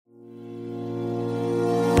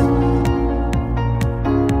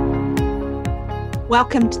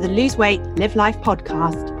Welcome to the Lose Weight, Live Life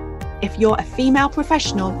podcast. If you're a female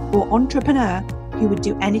professional or entrepreneur who would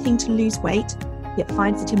do anything to lose weight, yet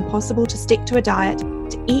finds it impossible to stick to a diet,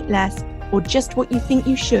 to eat less, or just what you think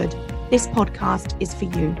you should, this podcast is for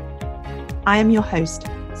you. I am your host,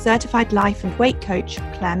 certified life and weight coach,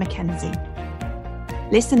 Claire McKenzie.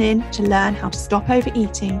 Listen in to learn how to stop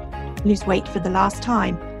overeating, lose weight for the last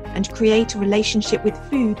time, and create a relationship with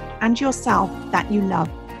food and yourself that you love,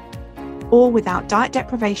 all without diet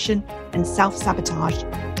deprivation and self-sabotage.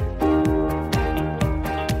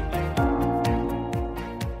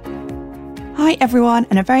 Hi everyone,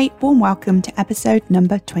 and a very warm welcome to episode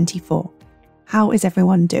number 24. How is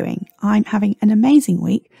everyone doing? I'm having an amazing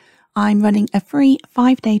week. I'm running a free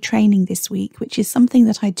 5-day training this week, which is something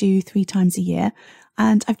that I do 3 times a year,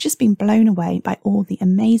 and I've just been blown away by all the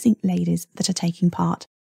amazing ladies that are taking part.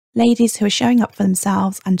 Ladies who are showing up for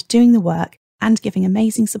themselves and doing the work and giving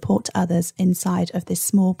amazing support to others inside of this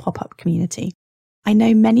small pop-up community. I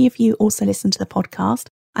know many of you also listen to the podcast,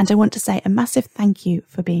 and I want to say a massive thank you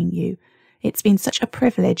for being you. It's been such a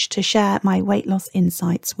privilege to share my weight loss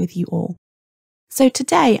insights with you all. So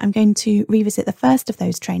today I'm going to revisit the first of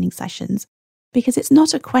those training sessions because it's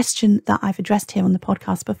not a question that I've addressed here on the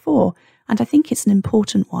podcast before, and I think it's an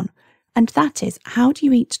important one. And that is, how do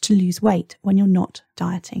you eat to lose weight when you're not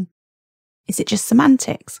dieting? Is it just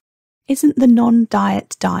semantics? Isn't the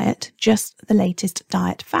non-diet diet just the latest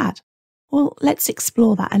diet fad? Well, let's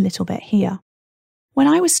explore that a little bit here. When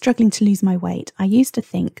I was struggling to lose my weight, I used to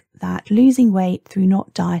think that losing weight through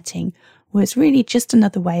not dieting was really just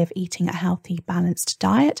another way of eating a healthy, balanced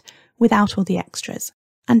diet without all the extras.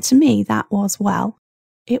 And to me, that was, well,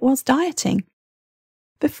 it was dieting.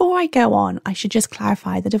 Before I go on, I should just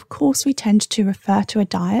clarify that of course we tend to refer to a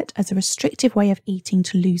diet as a restrictive way of eating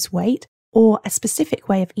to lose weight, or a specific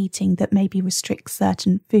way of eating that maybe restricts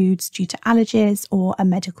certain foods due to allergies or a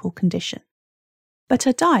medical condition. But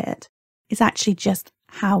a diet is actually just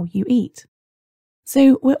how you eat.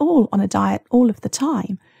 So we're all on a diet all of the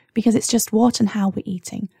time because it's just what and how we're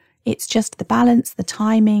eating. It's just the balance, the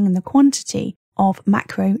timing and the quantity of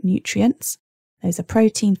macronutrients. Those are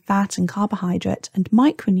protein, fat and carbohydrate, and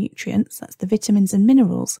micronutrients, that's the vitamins and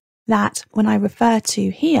minerals, that when I refer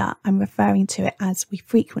to here, I'm referring to it as we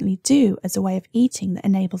frequently do as a way of eating that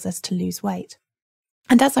enables us to lose weight.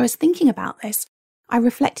 And as I was thinking about this, I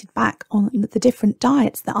reflected back on the different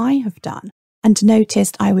diets that I have done and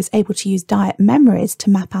noticed I was able to use diet memories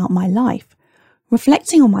to map out my life.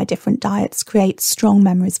 Reflecting on my different diets creates strong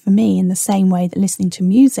memories for me in the same way that listening to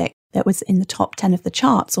music that was in the top 10 of the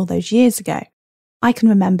charts all those years ago. I can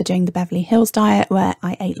remember doing the Beverly Hills diet where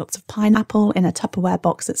I ate lots of pineapple in a Tupperware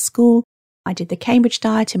box at school. I did the Cambridge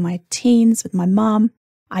diet in my teens with my mum.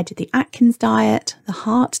 I did the Atkins diet, the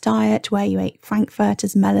Heart diet where you ate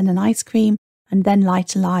frankfurters, melon and ice cream, and then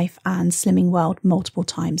Lighter Life and Slimming World multiple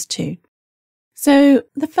times too. So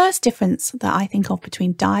the first difference that I think of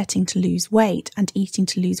between dieting to lose weight and eating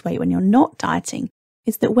to lose weight when you're not dieting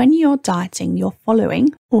is that when you're dieting, you're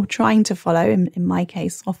following, or trying to follow, in my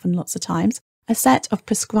case, often lots of times, a set of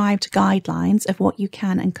prescribed guidelines of what you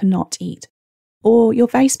can and cannot eat, or you're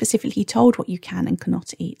very specifically told what you can and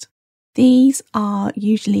cannot eat. These are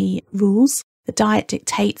usually rules. The diet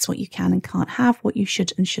dictates what you can and can't have, what you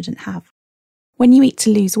should and shouldn't have. When you eat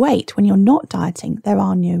to lose weight, when you're not dieting, there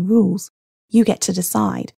are no rules. You get to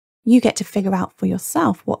decide. You get to figure out for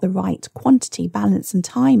yourself what the right quantity, balance and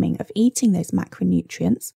timing of eating those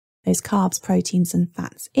macronutrients, those carbs, proteins and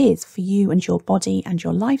fats is for you and your body and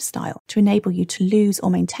your lifestyle to enable you to lose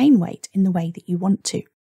or maintain weight in the way that you want to.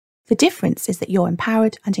 The difference is that you're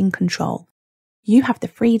empowered and in control. You have the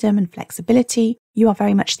freedom and flexibility. You are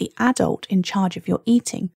very much the adult in charge of your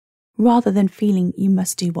eating, rather than feeling you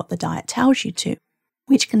must do what the diet tells you to,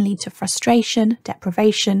 which can lead to frustration,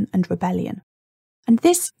 deprivation and rebellion. And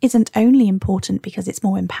this isn't only important because it's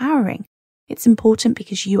more empowering, it's important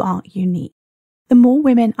because you are unique. The more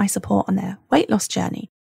women I support on their weight loss journey,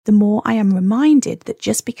 the more I am reminded that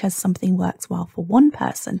just because something works well for one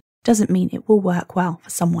person doesn't mean it will work well for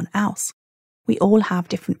someone else. We all have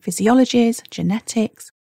different physiologies,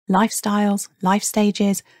 genetics, lifestyles, life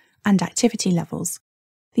stages, and activity levels.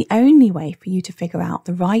 The only way for you to figure out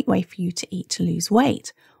the right way for you to eat to lose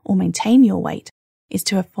weight or maintain your weight is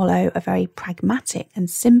to follow a very pragmatic and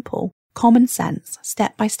simple, common sense,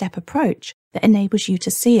 step-by-step approach that enables you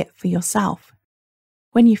to see it for yourself.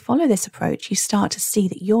 When you follow this approach, you start to see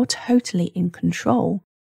that you're totally in control.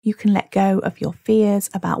 You can let go of your fears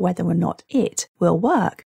about whether or not it will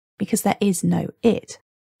work because there is no it.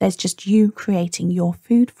 There's just you creating your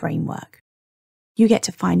food framework. You get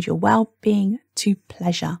to find your well-being to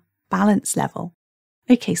pleasure balance level.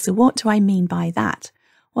 Okay, so what do I mean by that?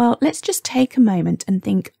 Well, let's just take a moment and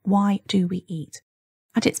think, why do we eat?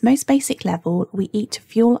 At its most basic level, we eat to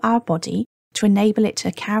fuel our body, to enable it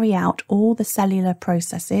to carry out all the cellular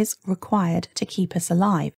processes required to keep us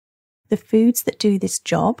alive. The foods that do this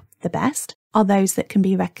job the best are those that can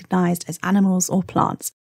be recognized as animals or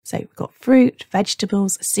plants. So we've got fruit,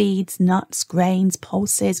 vegetables, seeds, nuts, grains,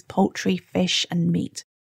 pulses, poultry, fish, and meat.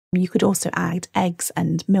 You could also add eggs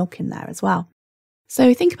and milk in there as well.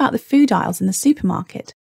 So think about the food aisles in the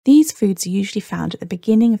supermarket. These foods are usually found at the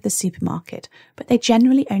beginning of the supermarket, but they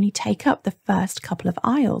generally only take up the first couple of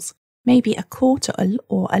aisles, maybe a quarter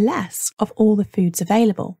or less of all the foods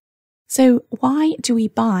available. So why do we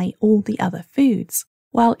buy all the other foods?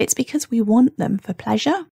 Well, it's because we want them for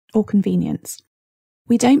pleasure or convenience.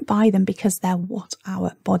 We don't buy them because they're what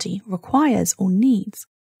our body requires or needs.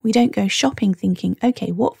 We don't go shopping thinking,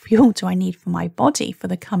 okay, what fuel do I need for my body for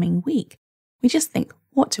the coming week? We just think,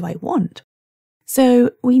 what do I want?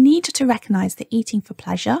 So we need to recognize that eating for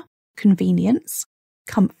pleasure, convenience,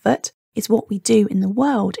 comfort is what we do in the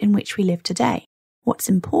world in which we live today. What's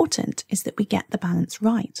important is that we get the balance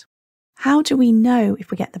right. How do we know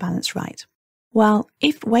if we get the balance right? Well,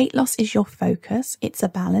 if weight loss is your focus, it's a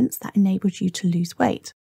balance that enables you to lose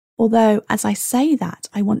weight. Although, as I say that,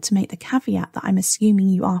 I want to make the caveat that I'm assuming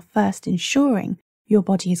you are first ensuring your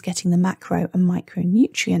body is getting the macro and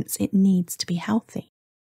micronutrients it needs to be healthy.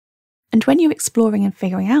 And when you're exploring and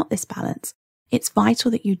figuring out this balance, it's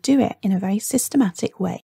vital that you do it in a very systematic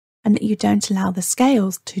way and that you don't allow the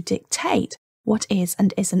scales to dictate what is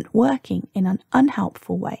and isn't working in an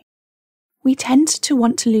unhelpful way. We tend to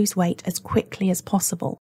want to lose weight as quickly as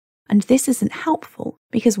possible, and this isn't helpful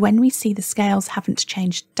because when we see the scales haven't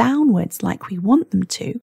changed downwards like we want them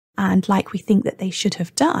to, and like we think that they should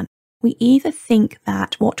have done, we either think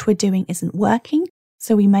that what we're doing isn't working,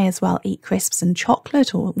 so we may as well eat crisps and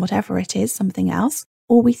chocolate or whatever it is, something else,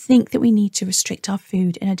 or we think that we need to restrict our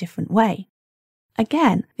food in a different way.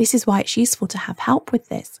 Again, this is why it's useful to have help with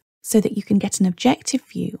this, so that you can get an objective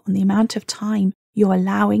view on the amount of time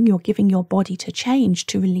you're giving your body to change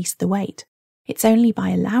to release the weight. It's only by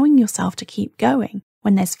allowing yourself to keep going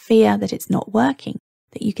when there's fear that it's not working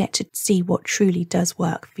that you get to see what truly does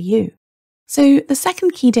work for you. So the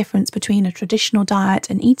second key difference between a traditional diet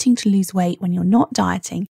and eating to lose weight when you're not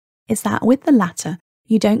dieting is that with the latter,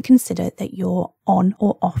 you don't consider that you're on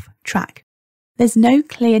or off track. There's no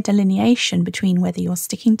clear delineation between whether you're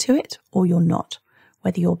sticking to it or you're not,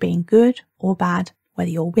 whether you're being good or bad, whether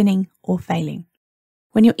you're winning or failing.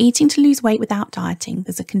 When you're eating to lose weight without dieting,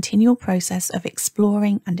 there's a continual process of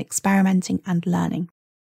exploring and experimenting and learning.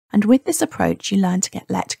 And with this approach, you learn to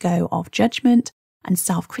let go of judgment and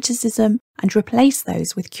self-criticism and replace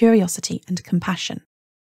those with curiosity and compassion.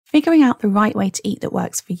 Figuring out the right way to eat that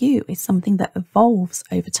works for you is something that evolves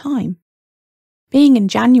over time. Being in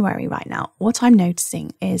January right now, what I'm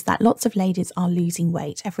noticing is that lots of ladies are losing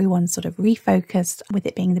weight. Everyone's sort of refocused with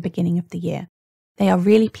it being the beginning of the year. They are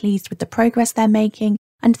really pleased with the progress they're making,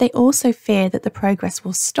 and they also fear that the progress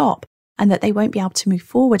will stop and that they won't be able to move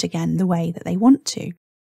forward again the way that they want to.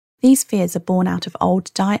 These fears are born out of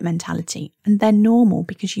old diet mentality, and they're normal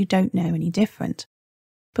because you don't know any different.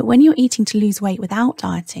 But when you're eating to lose weight without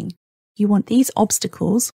dieting, you want these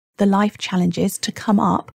obstacles, the life challenges, to come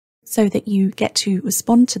up so that you get to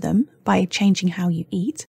respond to them by changing how you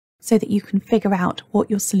eat, so that you can figure out what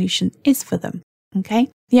your solution is for them. Okay?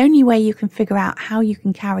 The only way you can figure out how you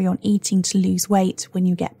can carry on eating to lose weight when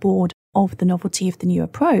you get bored of the novelty of the new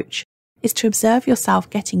approach is to observe yourself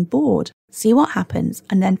getting bored, see what happens,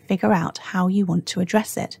 and then figure out how you want to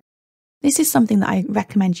address it. This is something that I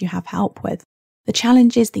recommend you have help with. The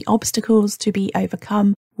challenges, the obstacles to be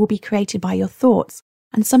overcome will be created by your thoughts,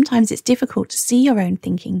 and sometimes it's difficult to see your own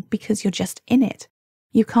thinking because you're just in it.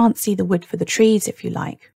 You can't see the wood for the trees, if you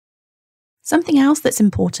like. Something else that's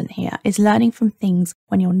important here is learning from things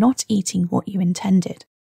when you're not eating what you intended.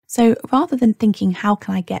 So rather than thinking, how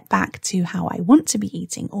can I get back to how I want to be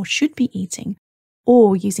eating or should be eating,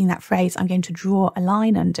 or using that phrase, I'm going to draw a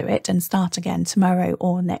line under it and start again tomorrow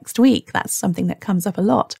or next week, that's something that comes up a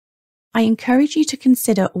lot. I encourage you to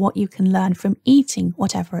consider what you can learn from eating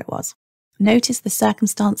whatever it was. Notice the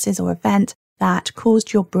circumstances or event that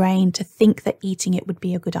caused your brain to think that eating it would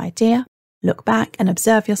be a good idea. Look back and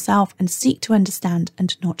observe yourself and seek to understand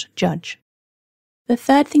and not judge. The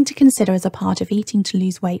third thing to consider as a part of eating to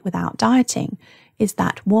lose weight without dieting is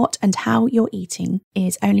that what and how you're eating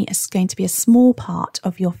is only going to be a small part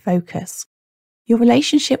of your focus. Your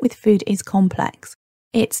relationship with food is complex.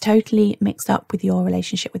 It's totally mixed up with your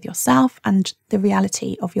relationship with yourself and the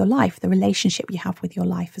reality of your life, the relationship you have with your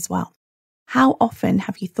life as well. How often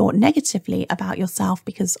have you thought negatively about yourself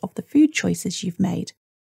because of the food choices you've made?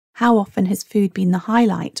 How often has food been the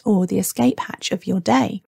highlight or the escape hatch of your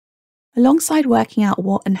day? Alongside working out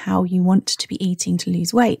what and how you want to be eating to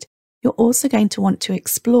lose weight, you're also going to want to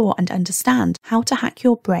explore and understand how to hack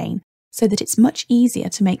your brain so that it's much easier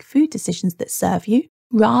to make food decisions that serve you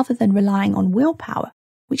rather than relying on willpower,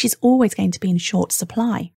 which is always going to be in short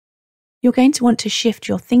supply. You're going to want to shift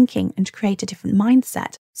your thinking and create a different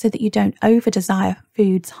mindset so that you don't over-desire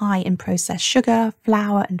foods high in processed sugar,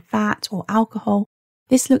 flour and fat or alcohol.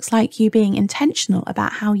 This looks like you being intentional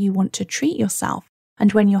about how you want to treat yourself,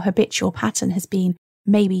 and when your habitual pattern has been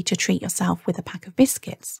maybe to treat yourself with a pack of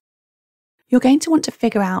biscuits. You're going to want to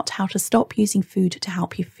figure out how to stop using food to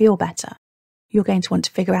help you feel better. You're going to want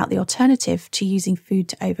to figure out the alternative to using food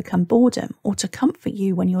to overcome boredom or to comfort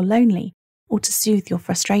you when you're lonely or to soothe your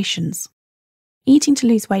frustrations. Eating to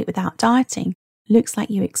lose weight without dieting looks like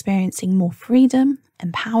you experiencing more freedom,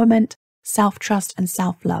 empowerment, self-trust and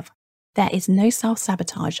self-love. There is no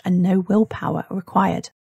self-sabotage and no willpower required.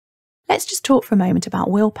 Let's just talk for a moment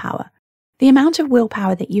about willpower. The amount of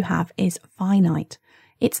willpower that you have is finite.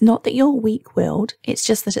 It's not that you're weak-willed, it's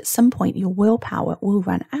just that at some point your willpower will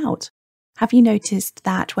run out. Have you noticed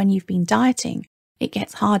that when you've been dieting, it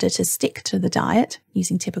gets harder to stick to the diet,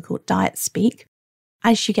 using typical diet speak,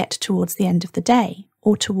 as you get towards the end of the day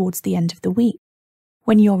or towards the end of the week?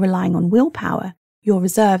 When you're relying on willpower, your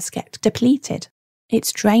reserves get depleted.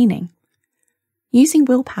 It's draining. Using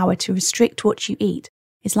willpower to restrict what you eat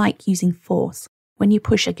is like using force. When you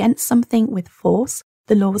push against something with force,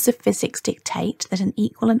 the laws of physics dictate that an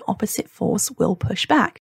equal and opposite force will push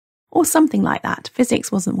back. Or something like that.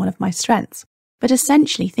 Physics wasn't one of my strengths. But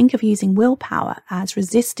essentially, think of using willpower as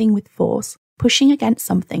resisting with force, pushing against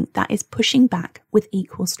something that is pushing back with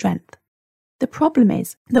equal strength. The problem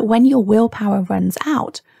is that when your willpower runs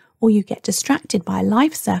out, or you get distracted by a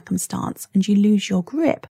life circumstance and you lose your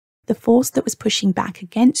grip, the force that was pushing back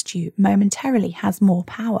against you momentarily has more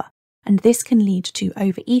power. And this can lead to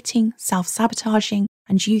overeating, self-sabotaging,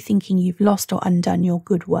 and you thinking you've lost or undone your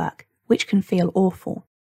good work, which can feel awful.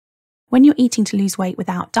 When you're eating to lose weight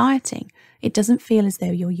without dieting, it doesn't feel as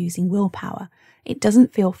though you're using willpower. It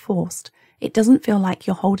doesn't feel forced. It doesn't feel like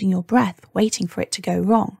you're holding your breath, waiting for it to go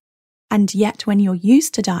wrong. And yet, when you're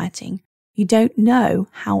used to dieting, you don't know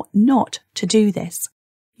how not to do this.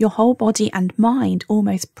 Your whole body and mind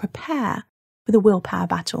almost prepare for the willpower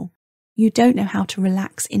battle. You don't know how to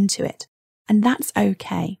relax into it. And that's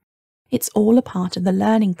okay. It's all a part of the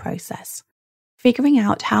learning process. Figuring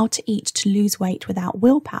out how to eat to lose weight without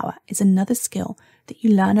willpower is another skill that you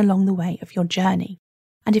learn along the way of your journey.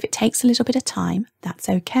 And if it takes a little bit of time, that's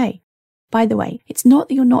okay. By the way, it's not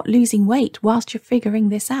that you're not losing weight whilst you're figuring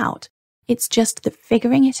this out. It's just that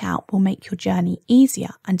figuring it out will make your journey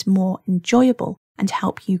easier and more enjoyable and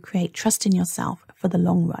help you create trust in yourself for the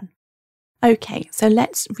long run. Okay, so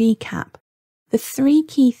let's recap. The 3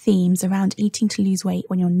 key themes around eating to lose weight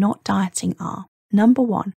when you're not dieting are: number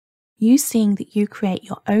 1, you seeing that you create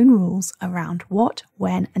your own rules around what,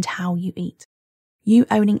 when, and how you eat. You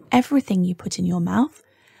owning everything you put in your mouth,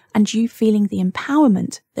 and you feeling the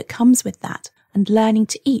empowerment that comes with that and learning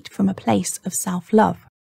to eat from a place of self-love.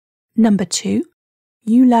 Number 2,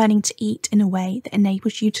 you learning to eat in a way that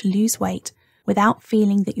enables you to lose weight without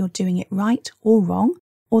feeling that you're doing it right or wrong,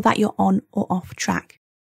 or that you're on or off track,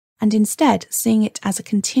 and instead seeing it as a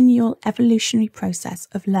continual evolutionary process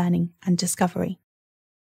of learning and discovery.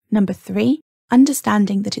 Number 3,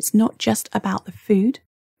 understanding that it's not just about the food,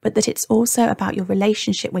 but that it's also about your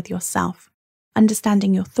relationship with yourself,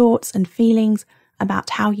 understanding your thoughts and feelings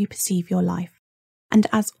about how you perceive your life. And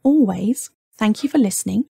as always, thank you for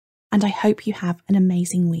listening, and I hope you have an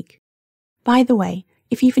amazing week. By the way,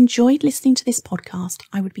 if you've enjoyed listening to this podcast,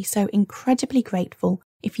 I would be so incredibly grateful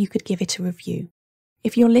if you could give it a review.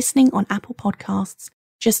 If you're listening on Apple Podcasts,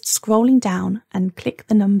 just scrolling down and click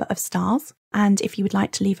the number of stars. And if you would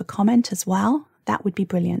like to leave a comment as well, that would be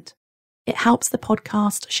brilliant. It helps the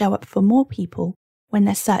podcast show up for more people when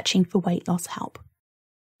they're searching for weight loss help.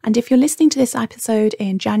 And if you're listening to this episode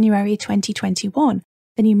in January 2021,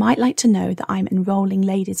 then you might like to know that I'm enrolling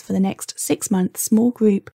ladies for the next 6-month small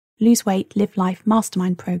group Lose Weight, Live Life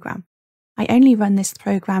Mastermind program. I only run this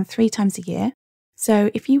program 3 times a year.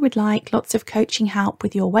 So if you would like lots of coaching help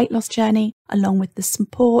with your weight loss journey, along with the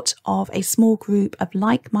support of a small group of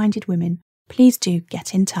like-minded women, please do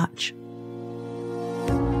get in touch.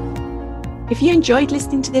 If you enjoyed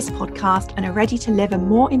listening to this podcast and are ready to live a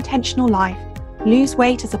more intentional life, lose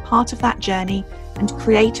weight as a part of that journey, and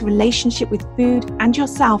create a relationship with food and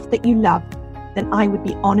yourself that you love, then I would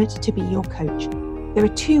be honoured to be your coach. There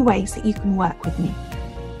are 2 ways that you can work with me.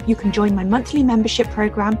 You can join my monthly membership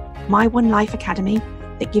program, My One Life Academy,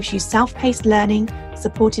 that gives you self-paced learning,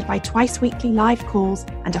 supported by twice-weekly live calls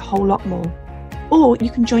and a whole lot more. Or you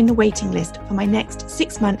can join the waiting list for my next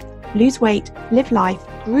 6-month Lose Weight, Live Life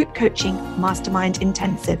group coaching mastermind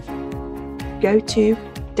intensive. Go to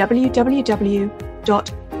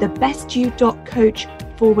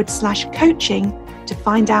www.thebestyou.coach/coaching to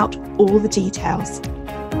find out all the details.